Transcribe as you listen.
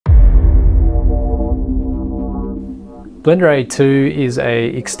BlenderAe2 is a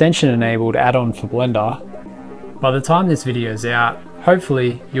extension-enabled add-on for Blender. By the time this video is out,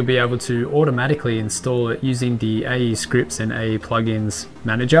 hopefully you'll be able to automatically install it using the AE scripts and AE plugins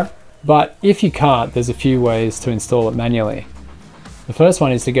manager. But if you can't, there's a few ways to install it manually. The first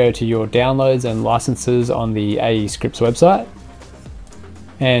one is to go to your downloads and licenses on the AE scripts website,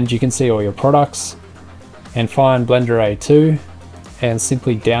 and you can see all your products and find BlenderAe2 and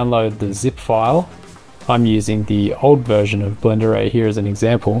simply download the zip file. I'm using the old version of BlenderAe here as an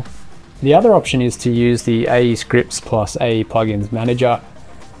example. The other option is to use the AE scripts plus AE plugins manager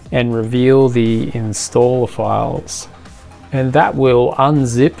and reveal the installer files, and that will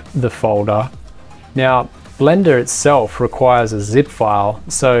unzip the folder. Now, Blender itself requires a zip file,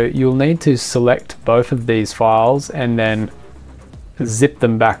 so you'll need to select both of these files and then zip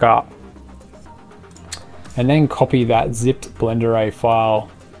them back up, and then copy that zipped BlenderAe file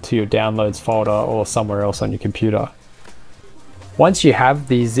to your downloads folder or somewhere else on your computer. Once you have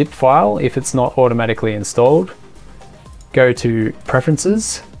the zip file, if it's not automatically installed, go to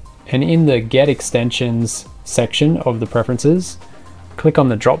Preferences, and in the Get Extensions section of the Preferences, click on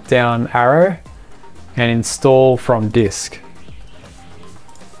the drop down arrow and Install from Disk.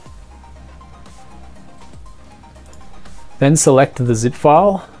 Then select the zip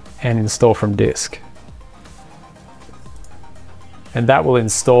file and Install from Disk. And that will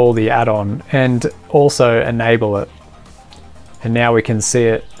install the add-on and also enable it. And now we can see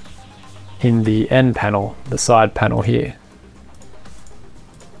it in the end panel, the side panel here.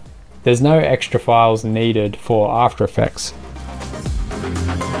 There's no extra files needed for After Effects.